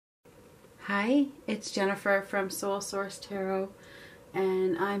Hi, it's Jennifer from Soul Source Tarot,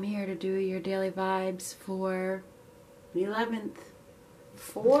 and I'm here to do your daily vibes for the 11th.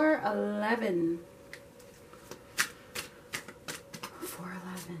 4/11.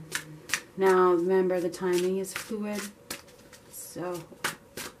 4/11. Now, remember, the timing is fluid, so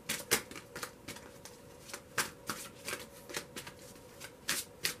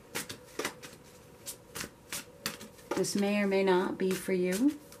this may or may not be for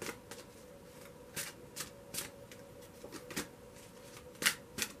you.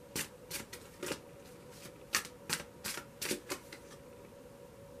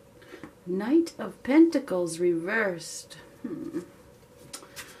 Knight of Pentacles reversed.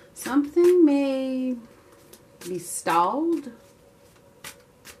 Something may be stalled.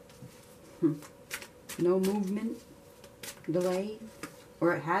 No movement, delay,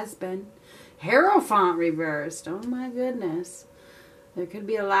 or it has been. Hierophant reversed. Oh my goodness. There could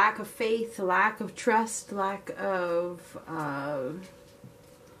be a lack of faith, a lack of trust, lack of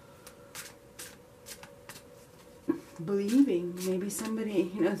believing. Maybe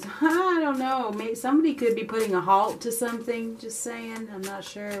somebody, I don't know. Maybe somebody could be putting a halt to something. Just saying. I'm not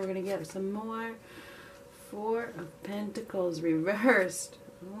sure. We're going to get some more. 4 of Pentacles reversed.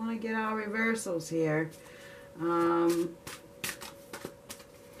 I want to get all reversals here.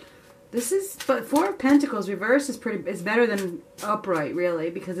 But 4 of Pentacles reversed is better than upright, really,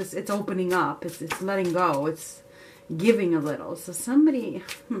 because it's opening up. It's letting go. It's giving a little. So somebody,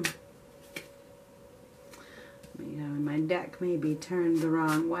 my deck may be turned the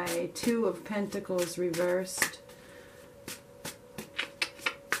wrong way. 2 of Pentacles reversed.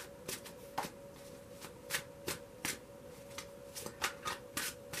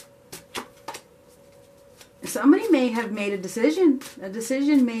 Somebody may have made a decision. A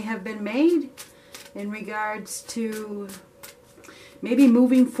decision may have been made in regards to maybe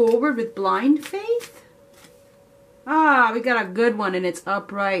moving forward with blind faith. We got a good one, and it's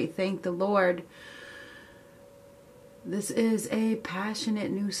upright. Thank the Lord. This is a passionate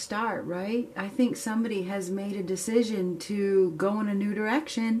new start, right? I think somebody has made a decision to go in a new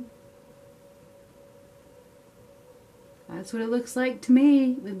direction. That's what it looks like to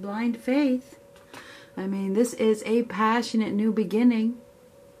me with blind faith. I mean, this is a passionate new beginning.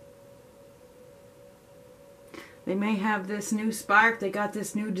 They may have this new spark. They got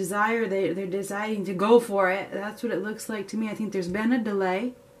this new desire. They're deciding to go for it. That's what it looks like to me. I think there's been a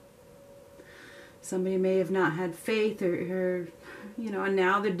delay. Somebody may have not had faith or and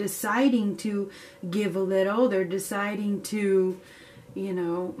now they're deciding to give a little. They're deciding to,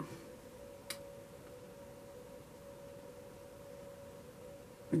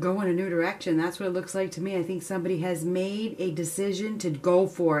 go in a new direction. That's what it looks like to me. I think somebody has made a decision to go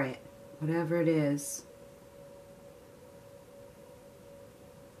for it, whatever it is.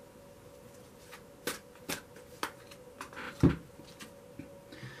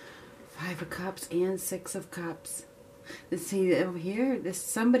 Five of Cups and 6 of Cups. Let's see over here.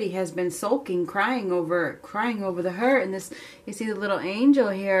 Somebody has been sulking, crying over the hurt, and this. You see the little angel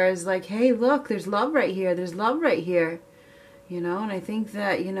here is like, hey, look, there's love right here. There's love right here. And I think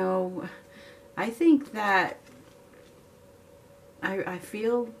that, I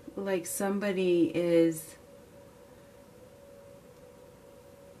feel like somebody is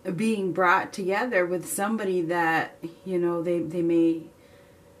being brought together with somebody that, they may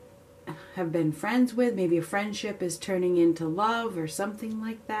have been friends with. Maybe a friendship is turning into love or something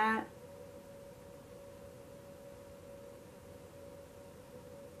like that.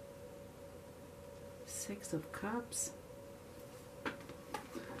 Six of Cups.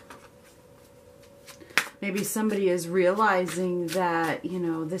 Maybe somebody is realizing that,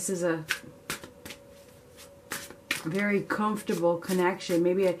 this is a very comfortable connection.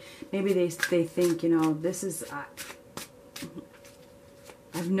 Maybe they think, this is,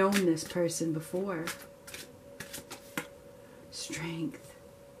 I've known this person before. Strength.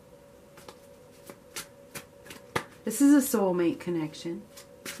 This is a soulmate connection.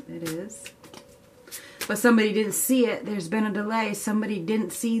 It is. But somebody didn't see it. There's been a delay. Somebody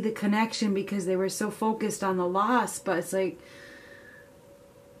didn't see the connection because they were so focused on the loss. But it's like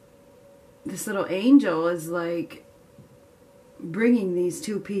this little angel is like bringing these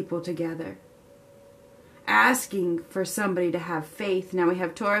two people together. Asking for somebody to have faith. Now we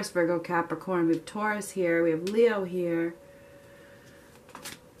have Taurus, Virgo, Capricorn. We have Taurus here. We have Leo here.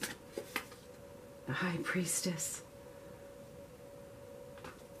 The High Priestess.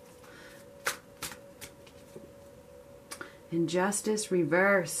 Injustice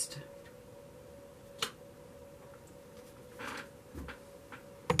reversed.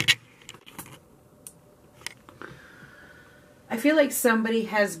 I feel like somebody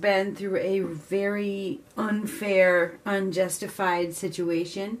has been through a very unfair, unjustified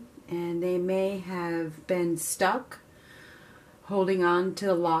situation, and they may have been stuck holding on to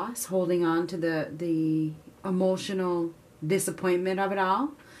the loss, holding on to the emotional disappointment of it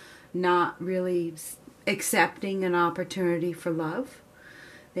all, not really accepting an opportunity for love.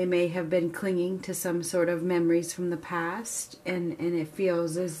 They may have been clinging to some sort of memories from the past, and it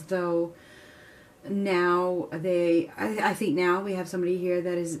feels as though now I think now we have somebody here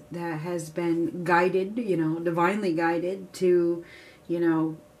that has been guided, divinely guided to,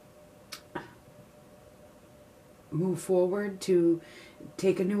 move forward, to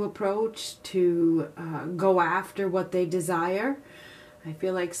take a new approach, to go after what they desire. I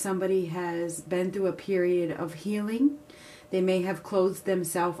feel like somebody has been through a period of healing. They may have closed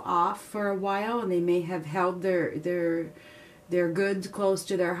themselves off for a while, and they may have held their goods close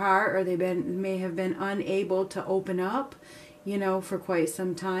to their heart, or they may have been unable to open up, for quite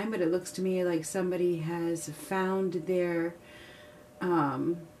some time. But it looks to me like somebody has found their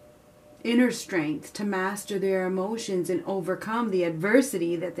inner strength to master their emotions and overcome the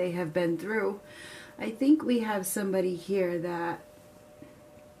adversity that they have been through. I think we have somebody here that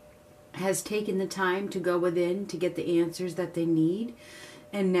has taken the time to go within to get the answers that they need,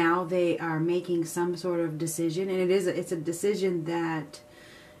 and now they are making some sort of decision, and it's a decision that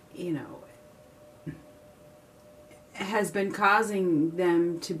has been causing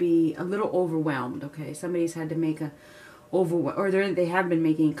them to be a little overwhelmed. Okay, somebody's had to make they have been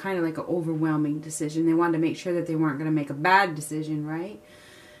making kind of like an overwhelming decision. They wanted to make sure that they weren't going to make a bad decision, right?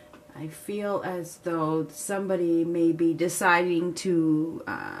 I feel as though somebody may be deciding to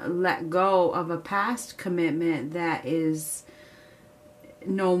let go of a past commitment that is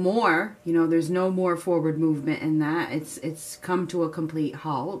no more. There's no more forward movement in that. It's come to a complete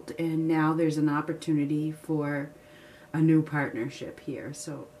halt, and now there's an opportunity for a new partnership here.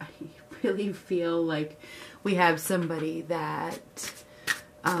 So I really feel like we have somebody that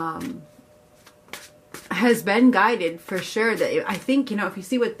has been guided for sure. That I think, if you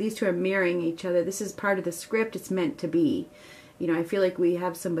see what these two are mirroring each other, this is part of the script. It's meant to be. I feel like we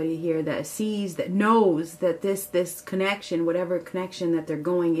have somebody here that sees, that knows that this connection, whatever connection that they're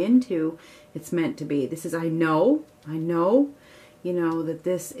going into, it's meant to be. This is, I know, that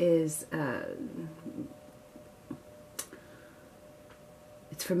this is,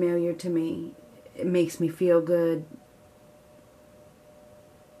 it's familiar to me. It makes me feel good.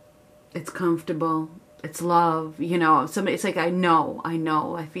 It's comfortable. It's love. Somebody. It's like I know.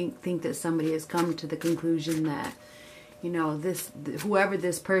 I think that somebody has come to the conclusion that, whoever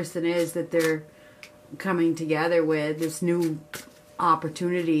this person is that they're coming together with, this new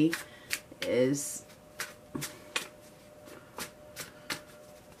opportunity is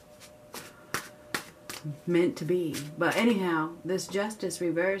meant to be. But anyhow, this justice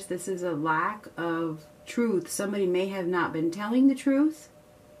reverse, this is a lack of truth. Somebody may have not been telling the truth.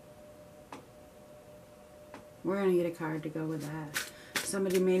 We're going to get a card to go with that.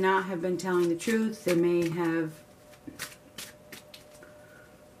 Somebody may not have been telling the truth. They may have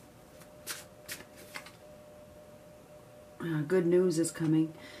good news is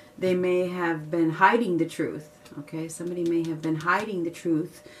coming. They may have been hiding the truth. Okay, somebody may have been hiding the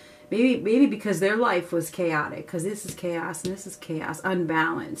truth. Maybe because their life was chaotic, because this is chaos and this is chaos,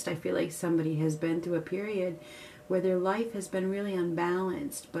 unbalanced. I feel like somebody has been through a period where their life has been really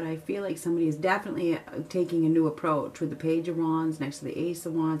unbalanced, but I feel like somebody is definitely taking a new approach with the Page of Wands next to the Ace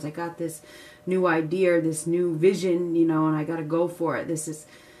of Wands. I got this new idea, this new vision, and I got to go for it. This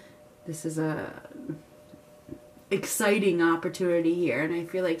is a exciting opportunity here, and I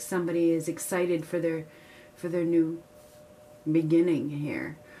feel like somebody is excited for their new beginning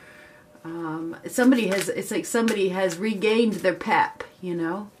here. It's like somebody has regained their pep,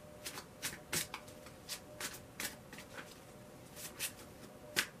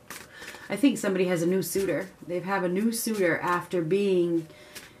 I think somebody has a new suitor. They have a new suitor after being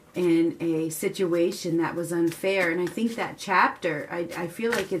in a situation that was unfair. And I think that chapter, I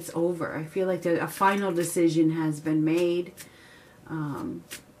feel like it's over. I feel like a final decision has been made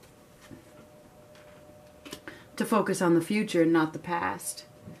to focus on the future and not the past.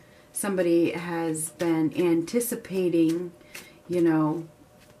 Somebody has been anticipating,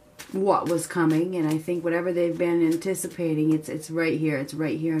 what was coming, and I think whatever they've been anticipating, it's right here. It's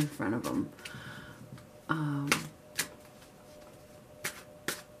right here in front of them.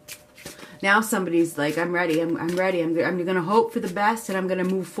 Now somebody's like, I'm ready. I'm ready. I'm going to hope for the best, and I'm going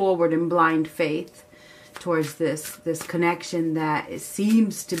to move forward in blind faith towards this connection that it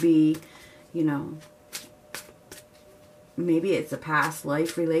seems to be, maybe it's a past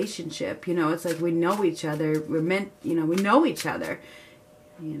life relationship. You know, it's like we know each other. We're meant, you know, we know each other.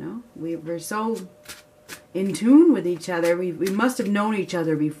 You know, we're so in tune with each other. We must have known each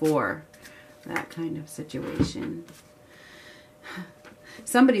other before. That kind of situation.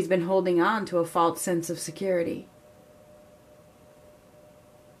 Somebody's been holding on to a false sense of security.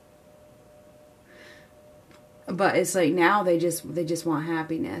 But it's like now they just want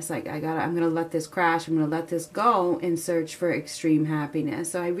happiness. Like I'm gonna let this crash. I'm gonna let this go in search for extreme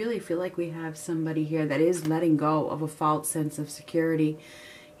happiness. So I really feel like we have somebody here that is letting go of a false sense of security,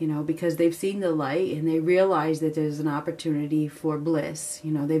 you know, because they've seen the light and they realize that there's an opportunity for bliss.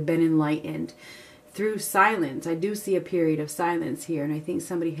 You know, they've been enlightened through silence. I do see a period of silence here, and I think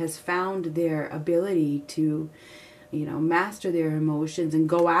somebody has found their ability to, you know, master their emotions and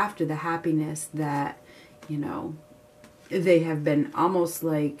go after the happiness that, you know, they have been almost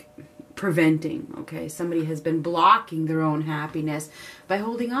like preventing. Okay, somebody has been blocking their own happiness by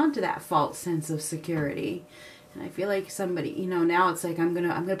holding on to that false sense of security. And I feel like somebody, you know, now it's like I'm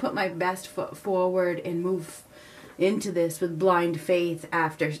gonna put my best foot forward and move into this with blind faith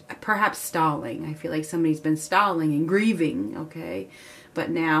after perhaps stalling. I feel like somebody's been stalling and grieving. Okay, but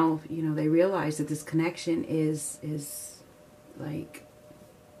now, you know, they realize that this connection is like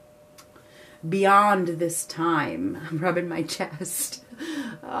beyond this time. I'm rubbing my chest.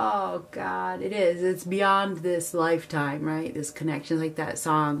 Oh God, it is. It's beyond this lifetime, right? This connection, like that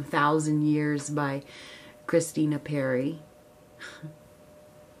song 1,000 Years by Christina Perry.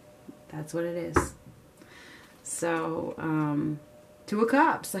 That's what it is. So, Two of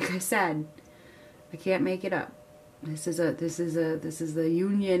Cups, like I said, I can't make it up. This is the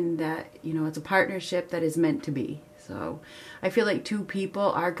union that, you know, it's a partnership that is meant to be. So I feel like two people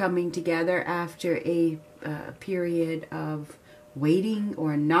are coming together after a period of waiting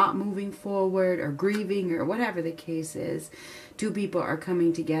or not moving forward or grieving or whatever the case is. Two people are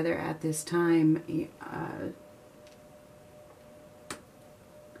coming together at this time.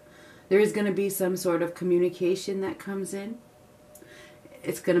 There is going to be some sort of communication that comes in.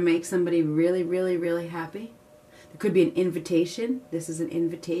 It's going to make somebody really, really, really happy. There could be an invitation. This is an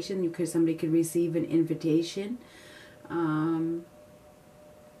invitation. Somebody could receive an invitation.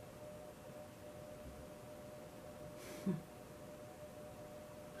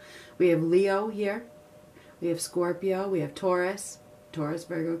 We have Leo here. We have Scorpio. We have Taurus. Taurus,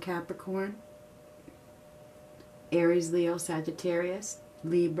 Virgo, Capricorn. Aries, Leo, Sagittarius.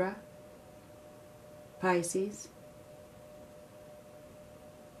 Libra. Pisces.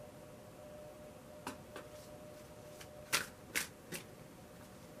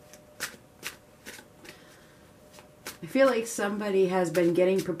 I feel like somebody has been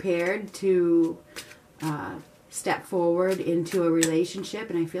getting prepared to step forward into a relationship,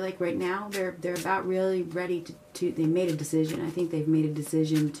 and I feel like right now they're about really ready to they made a decision. I think they've made a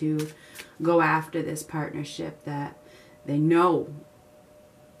decision to go after this partnership that they know,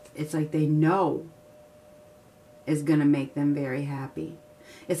 it's like they know is going to make them very happy.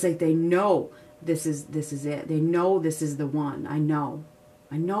 It's like they know this is it. They know this is the one. I know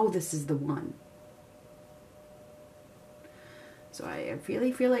this is the one. So I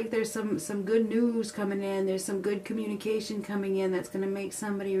really feel like there's some good news coming in. There's some good communication coming in that's going to make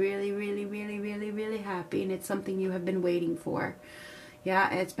somebody really, really, really, really, really happy. And it's something you have been waiting for.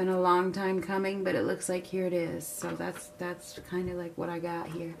 Yeah, it's been a long time coming, but it looks like here it is. So that's kind of like what I got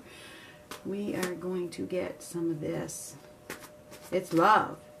here. We are going to get some of this. It's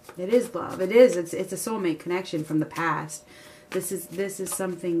love. It is love. It is. It's a soulmate connection from the past. This is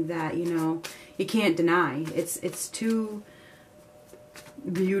something that, you know, you can't deny. It's too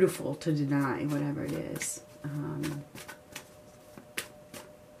beautiful to deny, whatever it is.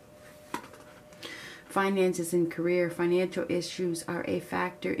 Finances and career. Financial issues are a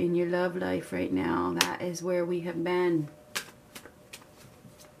factor in your love life right now. That is where we have been.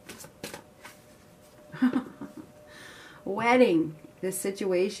 Wedding. This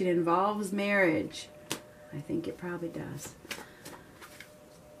situation involves marriage. I think it probably does.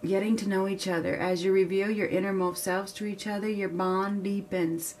 Getting to know each other. As you reveal your innermost selves to each other, your bond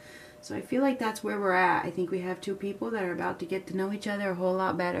deepens. So I feel like that's where we're at. I think we have two people that are about to get to know each other a whole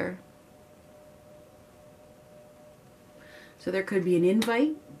lot better. So there could be an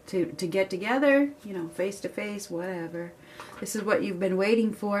invite to get together, you know, face to face, whatever. This is what you've been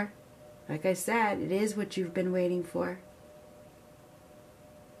waiting for. Like I said, it is what you've been waiting for.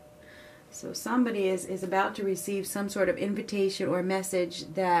 So somebody is about to receive some sort of invitation or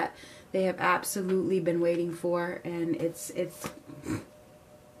message that they have absolutely been waiting for, and it's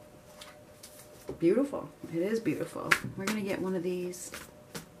beautiful. It is beautiful. We're going to get one of these.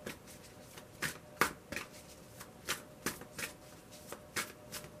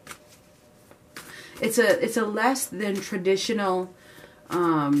 It's a less than traditional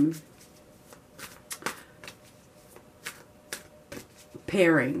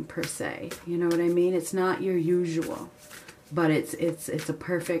pairing per se. You know what I mean? It's not your usual, but it's a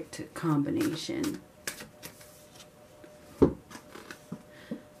perfect combination.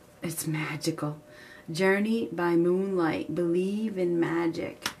 It's magical. Journey by moonlight. Believe in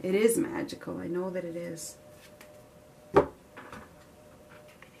magic. It is magical. I know that it is.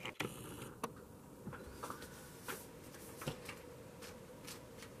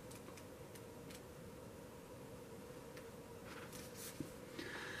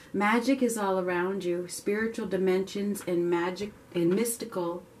 Magic is all around you. Spiritual dimensions and magic and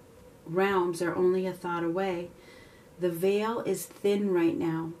mystical realms are only a thought away. The veil is thin right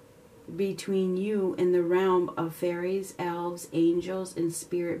now between you and the realm of fairies, elves, angels, and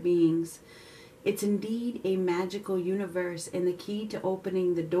spirit beings. It's indeed a magical universe, and the key to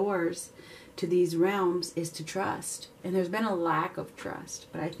opening the doors to these realms is to trust. And there's been a lack of trust,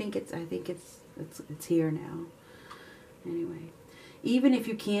 but I think it's here now. Anyway, even if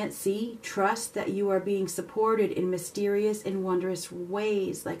you can't see, trust that you are being supported in mysterious and wondrous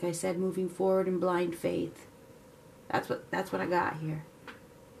ways. Like I said, moving forward in blind faith. That's what I got here.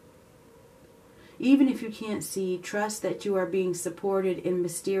 Even if you can't see, trust that you are being supported in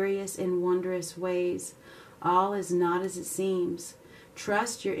mysterious and wondrous ways. All is not as it seems.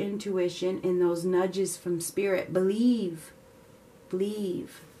 Trust your intuition and those nudges from spirit. Believe.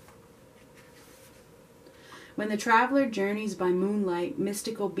 Believe. When the traveler journeys by moonlight,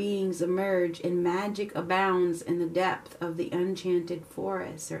 mystical beings emerge and magic abounds in the depth of the enchanted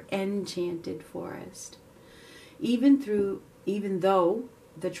forest or enchanted forest. Even though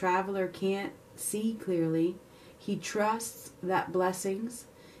the traveler can't see clearly, he trusts that blessings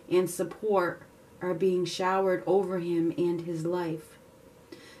and support are being showered over him and his life.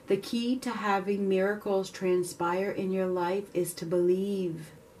 The key to having miracles transpire in your life is to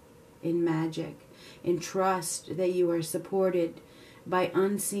believe in magic and trust that you are supported by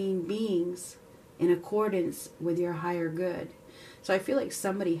unseen beings in accordance with your higher good. So I feel like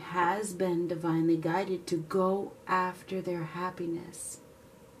somebody has been divinely guided to go after their happiness,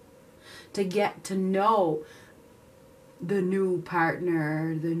 to get to know the new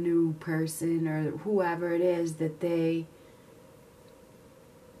partner, the new person, or whoever it is that they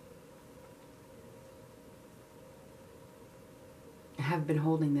have been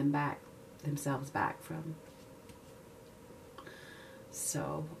holding themselves back from.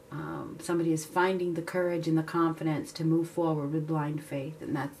 So somebody is finding the courage and the confidence to move forward with blind faith,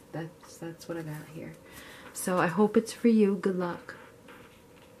 and that's what I got here. So I hope it's for you. Good luck.